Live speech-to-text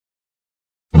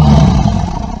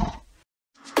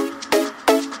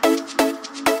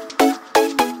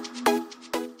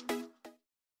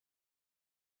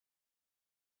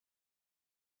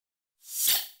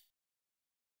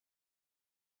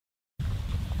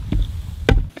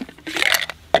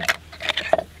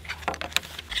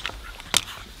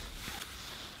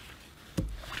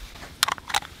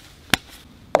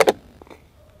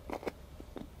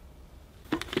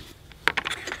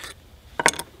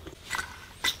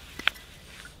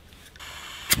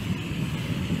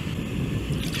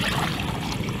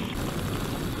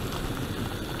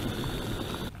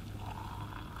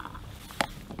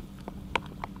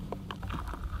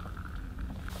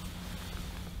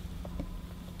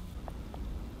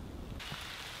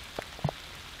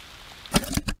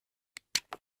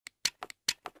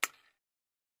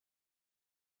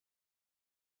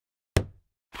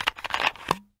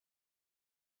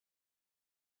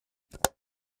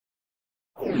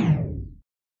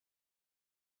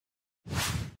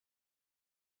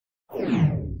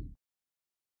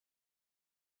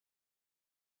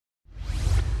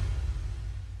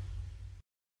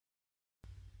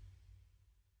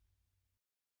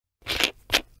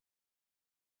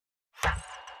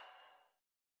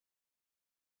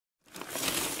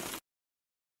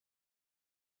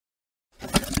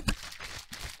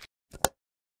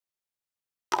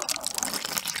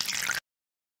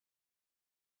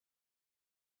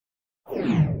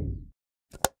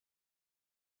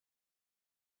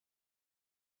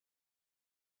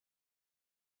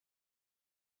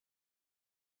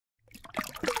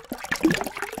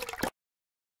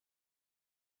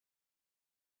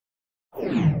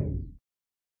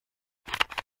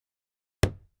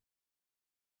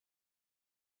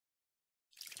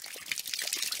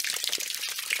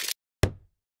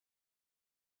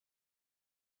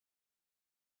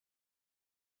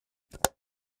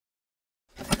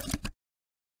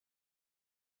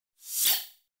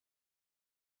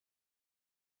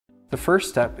The first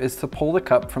step is to pull the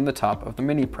cup from the top of the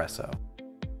mini presso.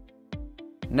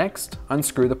 Next,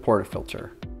 unscrew the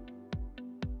portafilter.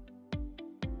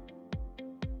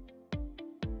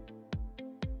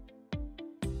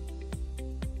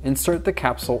 Insert the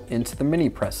capsule into the mini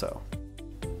presso.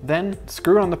 Then,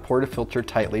 screw on the portafilter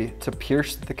tightly to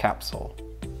pierce the capsule.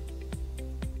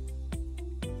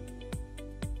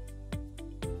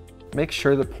 Make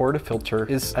sure the portafilter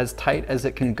is as tight as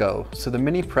it can go so the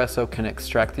mini presso can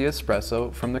extract the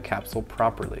espresso from the capsule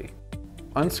properly.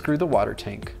 Unscrew the water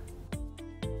tank.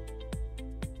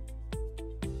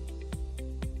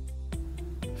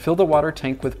 Fill the water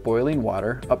tank with boiling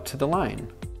water up to the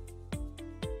line.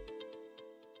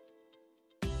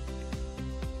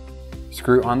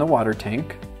 Screw on the water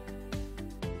tank.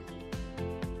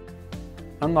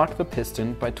 Unlock the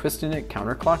piston by twisting it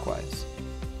counterclockwise.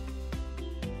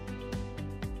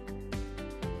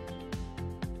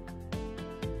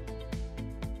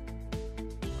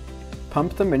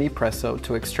 Pump the mini presso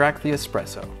to extract the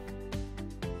espresso.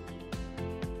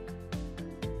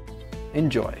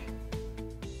 Enjoy!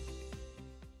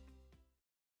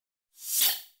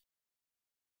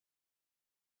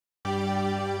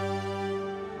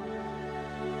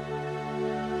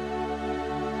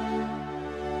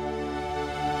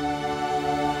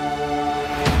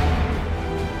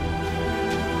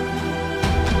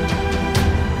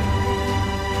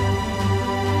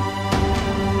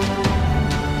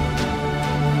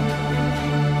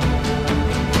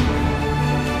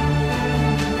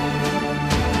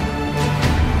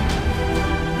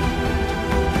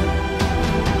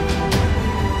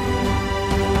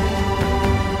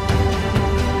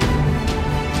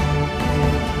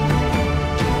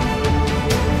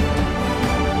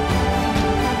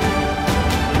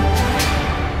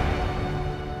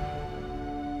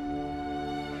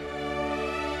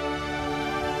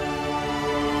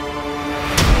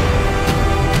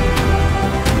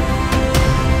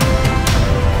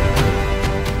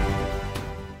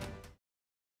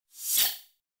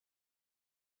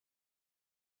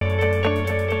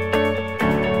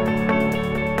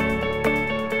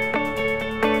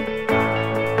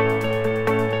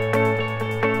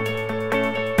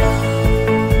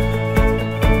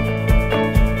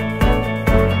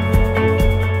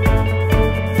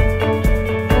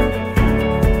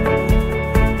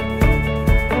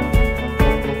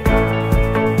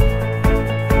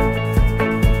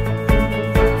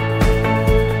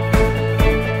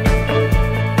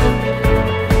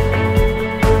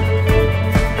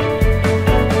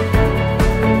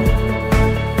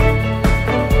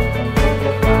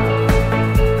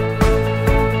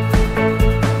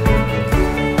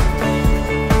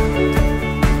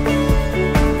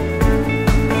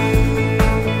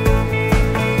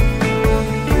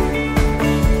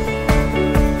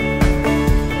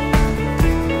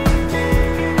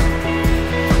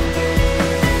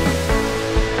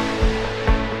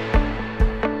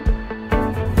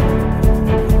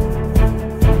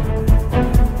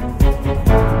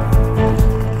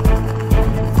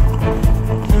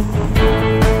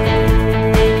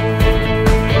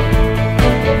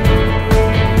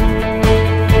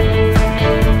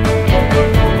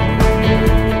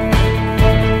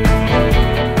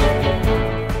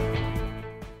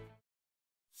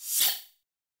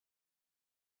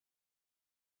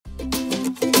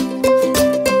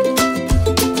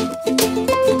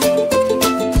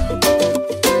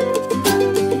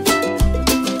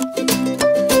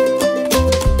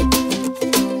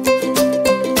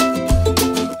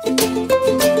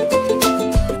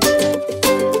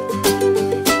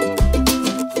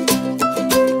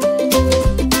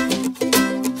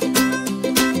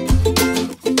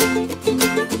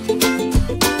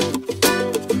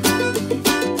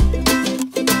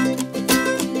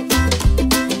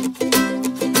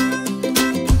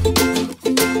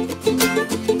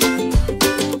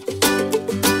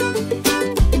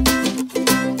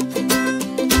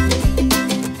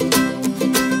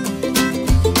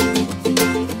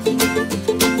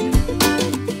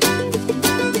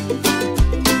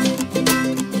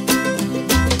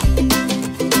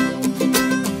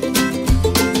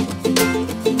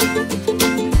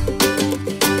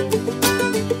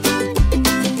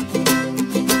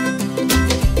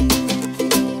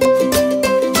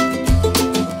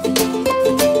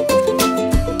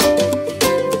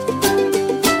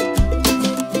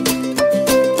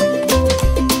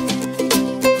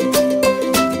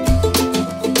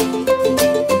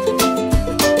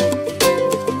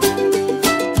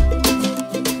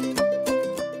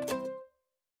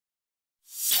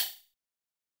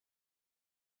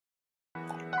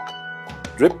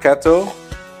 drip kettle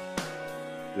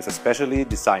with a specially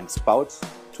designed spout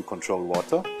to control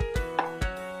water,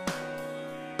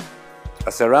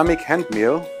 a ceramic hand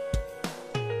mill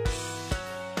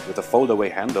with a fold-away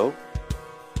handle,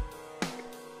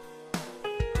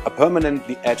 a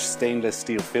permanently etched stainless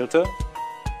steel filter,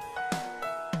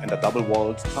 and a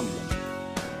double-walled tumbler.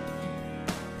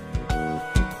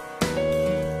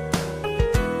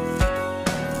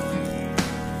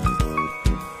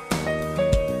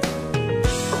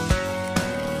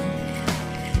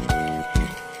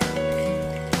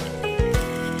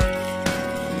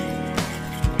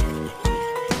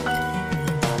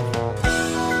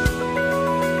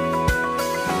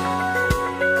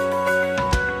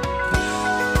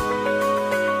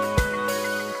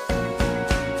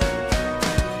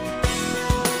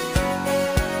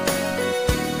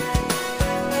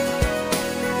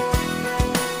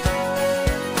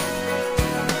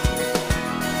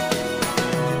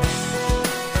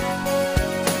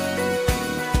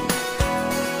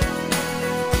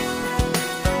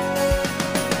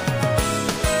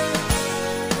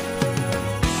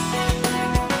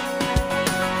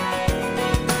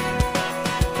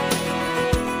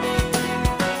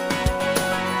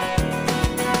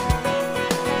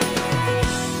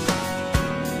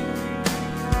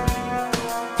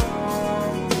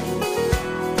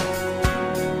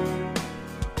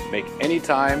 Make any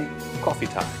time coffee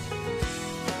time.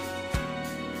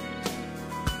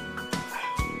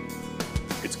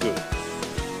 It's good.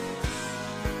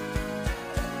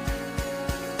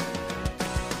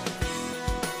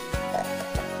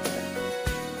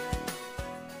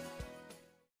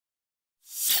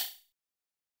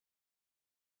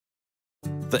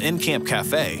 The Encamp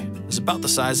Cafe is about the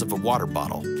size of a water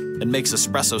bottle and makes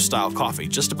espresso-style coffee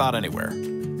just about anywhere.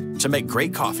 To make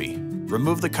great coffee,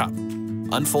 remove the cup,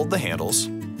 unfold the handles,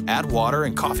 add water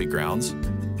and coffee grounds,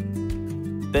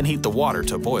 then heat the water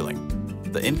to boiling.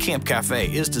 The Encamp Cafe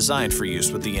is designed for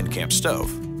use with the Encamp stove,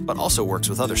 but also works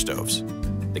with other stoves.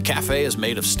 The cafe is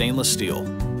made of stainless steel.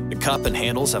 The cup and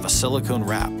handles have a silicone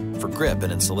wrap for grip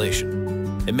and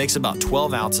insulation. It makes about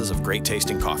 12 ounces of great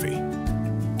tasting coffee.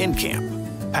 Encamp.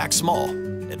 Pack small,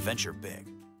 adventure big.